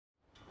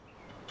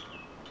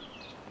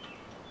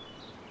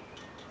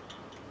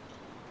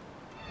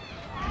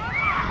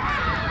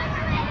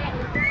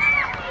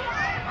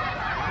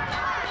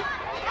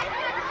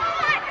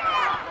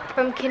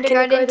from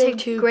kindergarten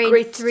to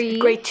grade 3.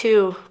 Grade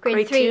 2.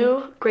 Grade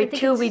 3. Grade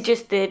 2 we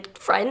just did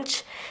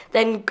French.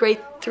 Then grade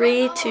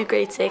 3 to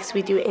grade 6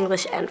 we do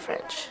English and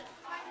French.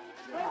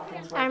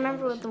 I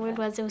remember what the word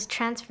was. It was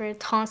transfer,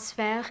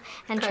 transfert.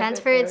 And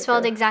transfer, it's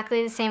spelled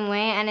exactly the same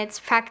way, and it's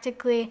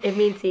practically... It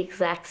means the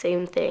exact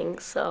same thing,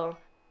 so...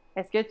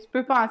 Est-ce que tu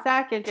peux penser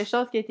à quelque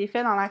chose qui a été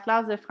fait dans la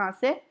classe de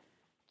français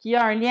qui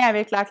a un lien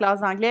avec la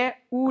classe d'anglais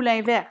ou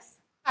l'inverse?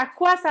 À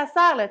quoi ça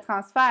sert le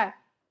transfert?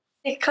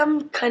 C'est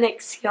comme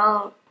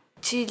connexion.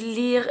 Tu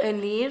lis un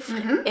livre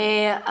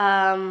et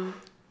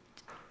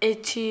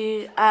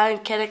tu as une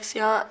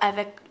connexion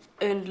avec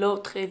un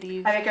autre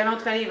livre. Avec un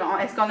autre livre.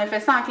 Est-ce qu'on a fait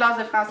ça en classe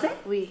de français?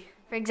 Oui.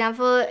 For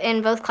example,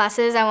 in both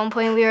classes, at one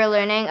point we were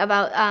learning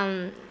about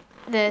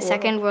the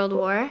Second World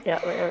War.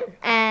 Yeah, right.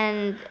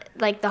 And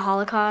like the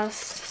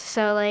Holocaust.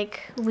 So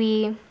like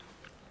we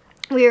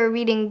were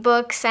reading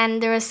books,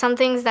 and there was some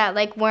things that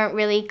like weren't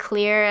really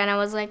clear, and I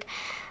was like,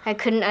 I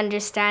couldn't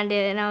understand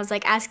it, and I was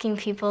like asking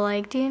people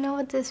like, do you know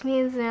what this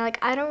means? And they're like,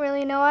 I don't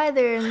really know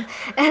either.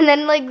 And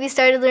then like we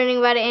started learning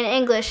about it in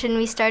English, and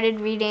we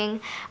started reading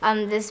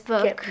this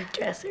book.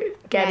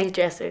 Gabby's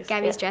Dresser.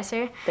 Gabby's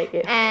Dresser. Thank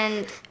you.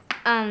 And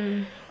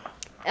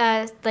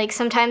like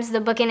sometimes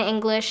the book in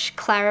English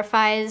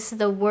clarifies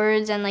the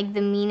words and like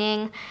the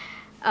meaning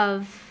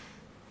of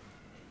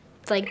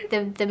like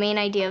the main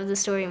idea of the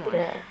story more.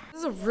 Yeah.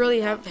 This is a really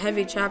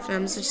heavy chapter.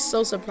 I'm just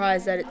so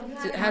surprised that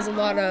it has a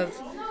lot of,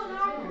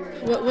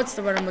 what's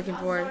the word I'm looking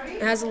for?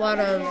 It has a lot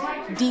of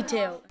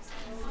detail.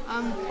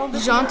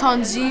 J'ai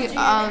entendu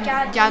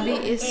Gabi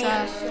et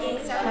sa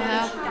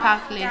frère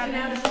parler.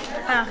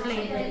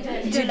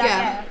 Du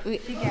gars. Oui.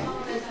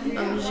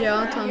 J'ai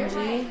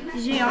entendu.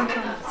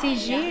 C'est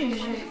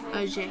G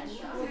ou G?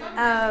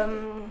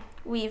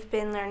 We've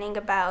been learning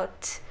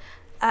about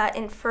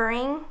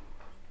inferring,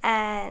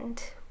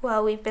 and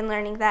well, we've been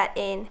learning that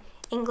in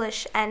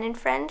English and in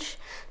French,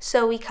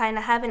 so we kind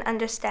of have an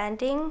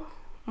understanding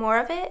more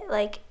of it.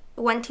 Like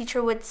one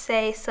teacher would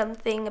say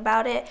something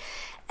about it,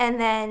 and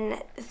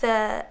then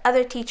the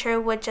other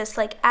teacher would just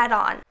like add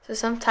on. So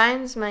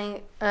sometimes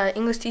my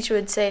English teacher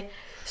would say,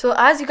 so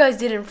as you guys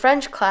did in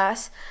French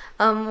class,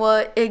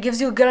 well, it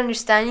gives you a good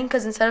understanding,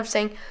 because instead of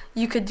saying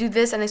you could do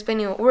this and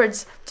explaining what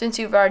words, since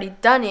you've already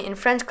done it in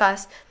French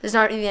class, there's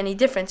not really any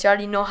difference. You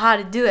already know how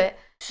to do it.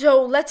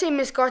 So let's say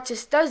Miss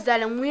Gartis does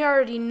that, and we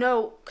already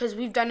know, because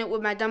we've done it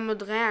with Madame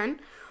Audran,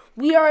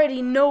 we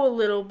already know a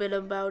little bit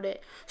about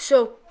it.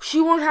 So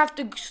she won't have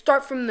to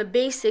start from the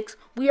basics.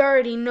 We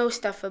already know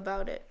stuff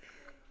about it.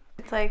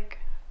 It's like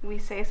we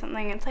say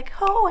something and it's like,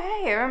 oh,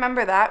 hey, I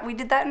remember that. We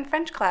did that in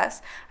French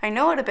class. I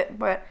know it a bit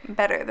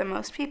better than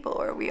most people,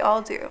 or we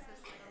all do.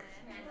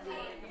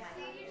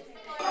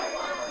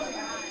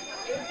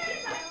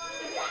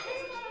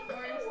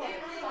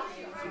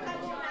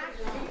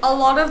 A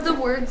lot of the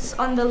words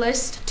on the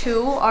list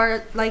too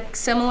are like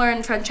similar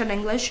in French and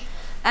English,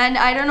 and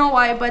I don't know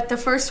why, but the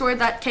first word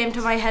that came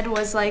to my head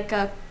was like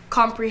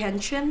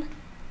comprehension,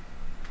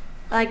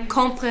 like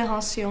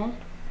compréhension,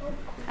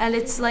 and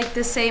it's like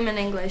the same in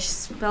English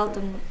spelled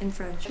in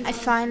French. I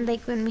find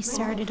like when we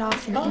started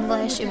off in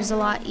English, it was a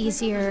lot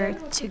easier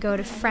to go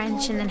to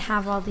French and then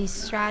have all these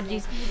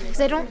strategies,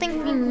 because I don't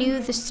think we knew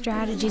the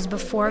strategies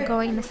before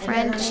going to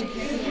French,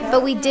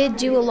 but we did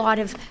do a lot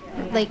of,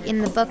 like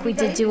in the book we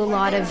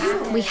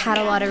had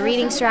a lot of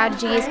reading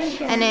strategies,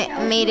 and it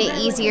made it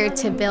easier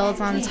to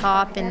build on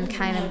top and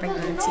kind of bring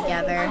them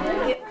together.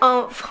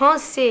 En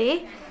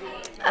français,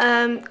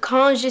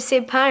 quand je sais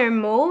pas un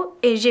mot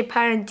et j'ai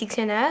pas un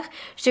dictionnaire,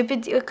 je peux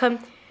dire comme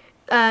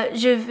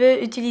je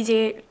veux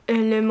utiliser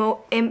le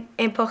mot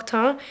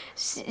important.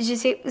 Je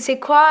sais c'est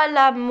quoi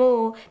le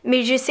mot,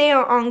 mais je sais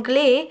en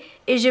anglais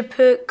et je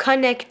peux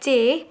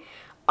connecter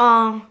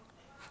en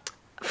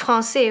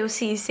français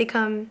aussi. C'est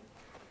comme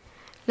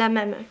la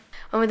même.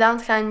 When we down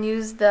to kind of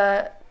use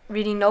the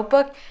reading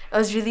notebook, it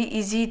was really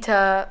easy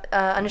to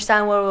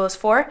understand what it was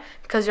for,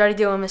 because you already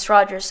did with Miss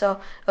Rogers. So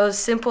it was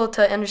simple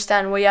to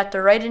understand what you had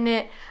to write in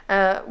it,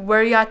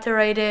 where you had to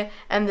write it,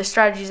 and the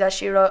strategies that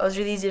she wrote. It was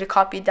really easy to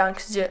copy it down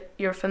because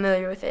you're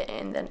familiar with it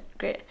in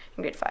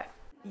grade 5.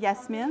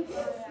 Yasmine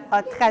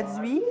a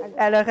traduit,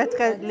 elle a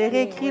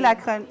réécrit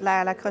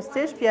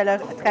l'acrostiche, puis elle a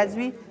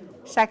traduit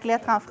chaque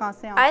lettre en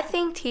français. I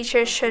think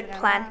teachers should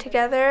plan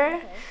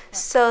together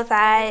so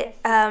that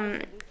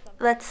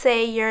let's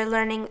say you're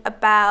learning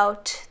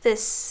about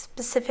this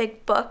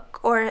specific book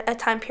or a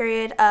time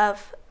period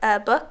of a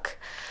book,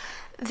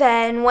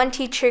 then one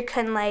teacher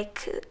can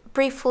like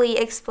briefly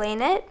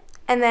explain it,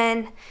 and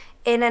then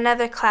in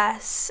another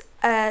class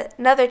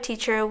another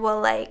teacher will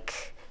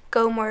like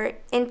go more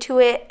into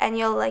it, and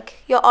you'll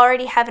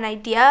already have an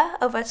idea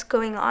of what's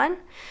going on,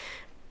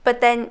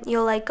 but then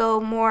you'll like go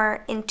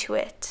more into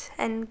it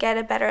and get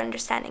a better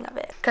understanding of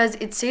it. Because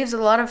it saves a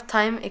lot of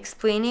time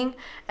explaining,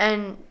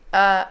 and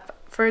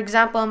for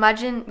example,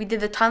 imagine we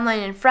did the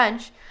timeline in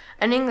French,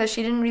 In English,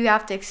 she didn't really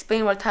have to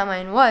explain what a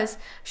timeline was.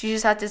 She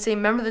just had to say,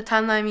 remember the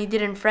timeline you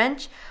did in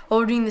French?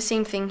 Well, we're doing the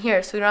same thing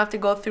here, so we don't have to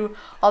go through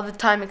all the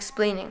time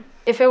explaining.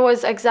 If it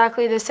was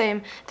exactly the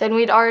same, then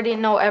we'd already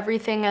know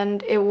everything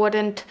and it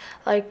wouldn't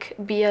like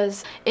be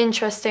as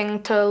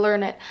interesting to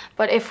learn it.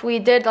 But if we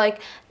did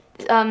like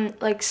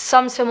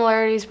some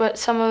similarities, but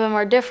some of them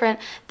are different,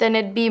 then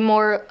it'd be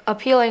more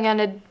appealing and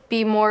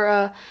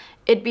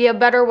it'd be a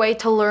better way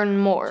to learn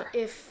more.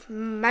 If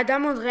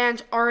Madame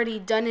Audrey's already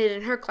done it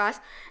in her class,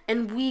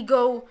 and we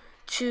go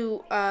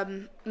to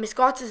Miss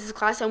Gottis'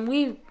 class and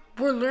we're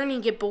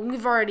learning it, but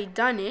we've already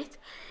done it,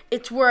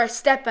 we're a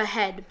step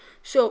ahead.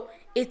 So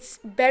it's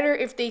better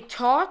if they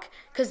talk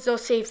because they'll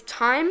save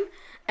time,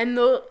 and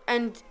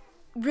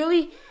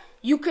really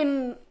you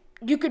could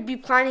be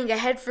planning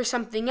ahead for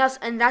something else,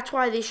 and that's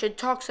why they should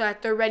talk so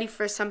that they're ready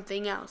for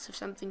something else if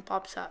something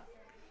pops up.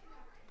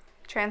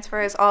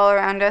 Transfer is all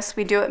around us.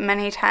 We do it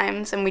many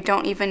times and we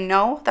don't even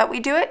know that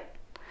we do it.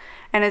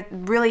 And it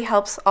really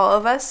helps all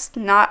of us,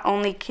 not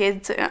only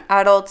kids and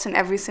adults in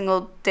every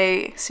single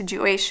day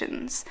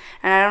situations.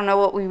 And I don't know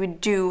what we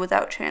would do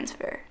without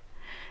transfer.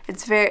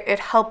 It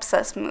helps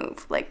us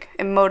move, like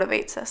it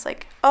motivates us,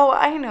 like, oh,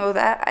 I know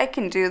that, I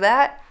can do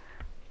that.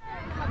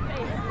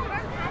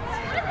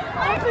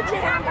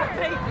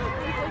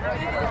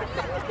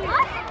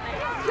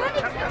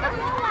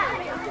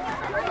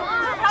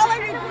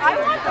 I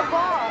want the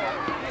ball.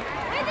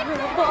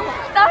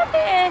 Stop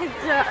it!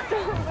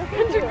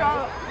 Where'd you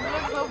go?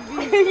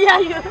 Yeah,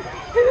 you.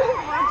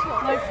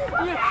 Like,